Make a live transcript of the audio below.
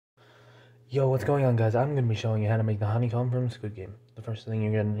Yo, what's going on, guys? I'm going to be showing you how to make the honeycomb from Squid Game. The first thing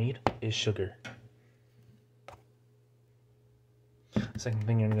you're going to need is sugar. The second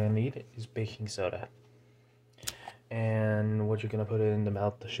thing you're going to need is baking soda. And what you're going to put in to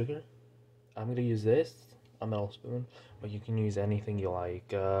melt the sugar, I'm going to use this, a metal spoon, but you can use anything you like,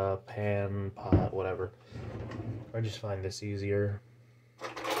 pan, pot, whatever. I just find this easier.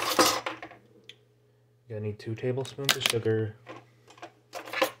 You're going to need 2 tablespoons of sugar,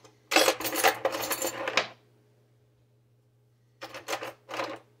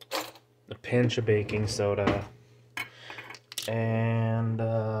 a pinch of baking soda, and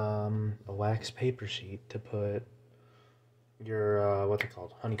a wax paper sheet to put your, what's it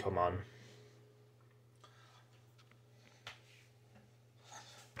called, honeycomb on.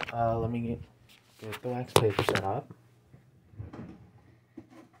 Let me get the wax paper set up.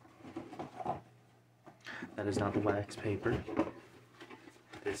 That is not the wax paper.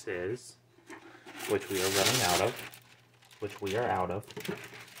 This is, which we are running out of, which we are out of.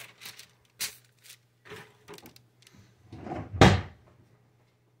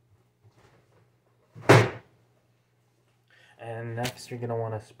 And next you're going to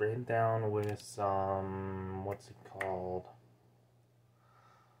want to spray it down with some, what's it called?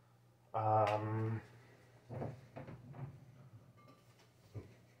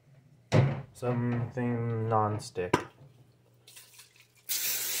 Something non-stick.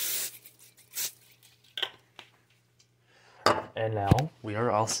 And now we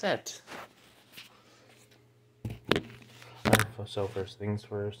are all set. So first things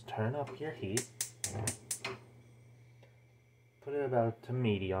first, turn up your heat. Put it about to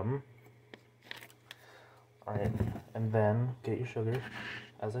medium. Alright, and then get your sugar.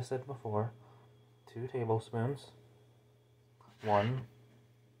 As I said before, 2 tablespoons. 1,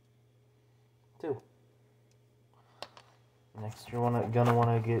 2. Next, you're gonna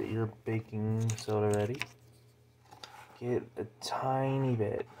wanna get your baking soda ready. Get a tiny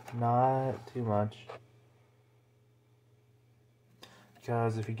bit, not too much.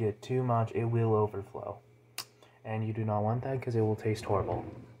 Because if you get too much, it will overflow. And you do not want that because it will taste horrible.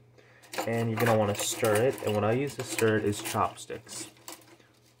 And you're going to want to stir it. And what I use to stir it is chopsticks.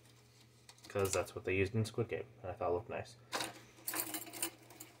 Because that's what they used in Squid Game. And I thought it looked nice.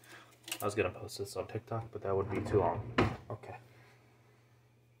 I was going to post this on TikTok, but that would be too long. Okay.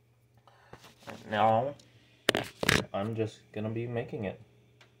 And now, I'm just going to be making it.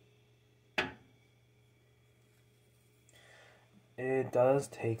 It does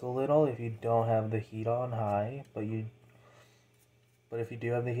take a little if you don't have the heat on high, but if you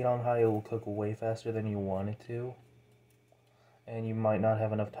do have the heat on high, it will cook way faster than you want it to, and you might not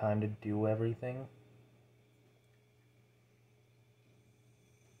have enough time to do everything.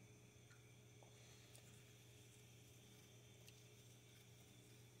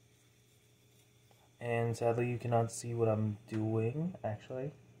 And sadly, you cannot see what I'm doing,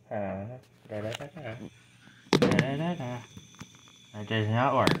 actually. That does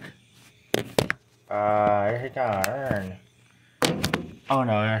not work. Darn. Oh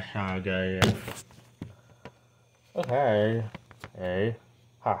no, that's not good. Okay. Hey.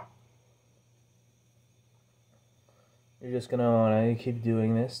 Ha. You're just gonna wanna keep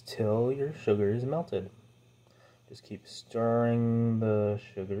doing this till your sugar is melted. Just keep stirring the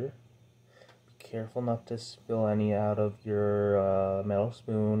sugar. Be careful not to spill any out of your metal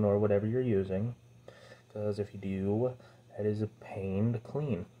spoon or whatever you're using. Because if you do, that is a pain to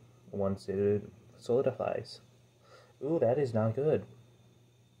clean once it solidifies. Ooh, that is not good.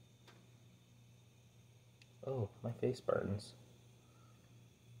 Oh, my face burns.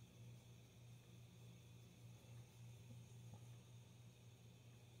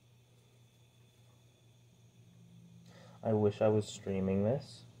 I wish I was streaming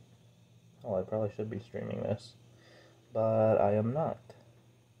this. Oh, I probably should be streaming this. But I am not.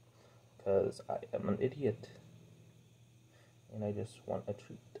 Because I am an idiot. And I just want a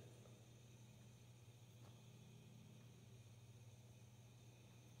treat.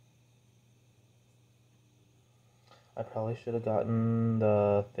 I probably should have gotten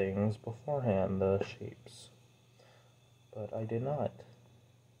the things beforehand, the shapes. But I did not.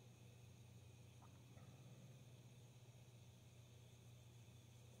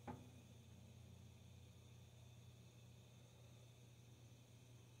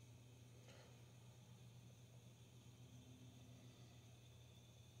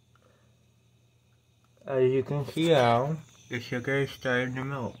 As you can see now, the sugar is starting to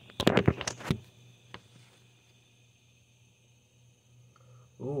melt.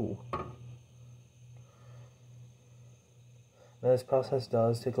 Ooh. This process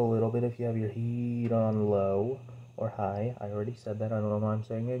does take a little bit if you have your heat on low or high. I already said that, I don't know why I'm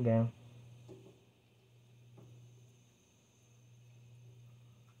saying it again.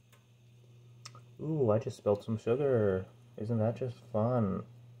 Ooh, I just spilled some sugar. Isn't that just fun?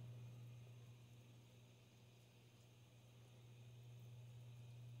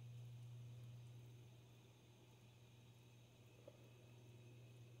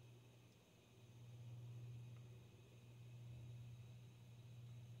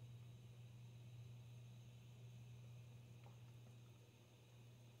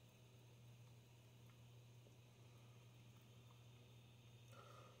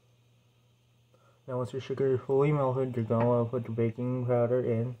 Now once your sugar is fully melted, you're going to put your baking powder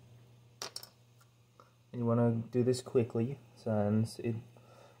in. And you want to do this quickly, since it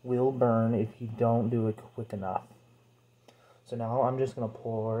will burn if you don't do it quick enough. So now I'm just going to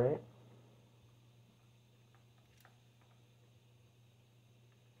pour it.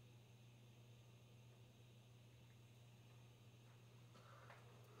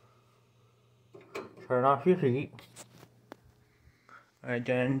 Turn off your heat. Alright,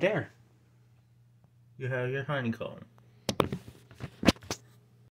 then there. You have your honeycomb.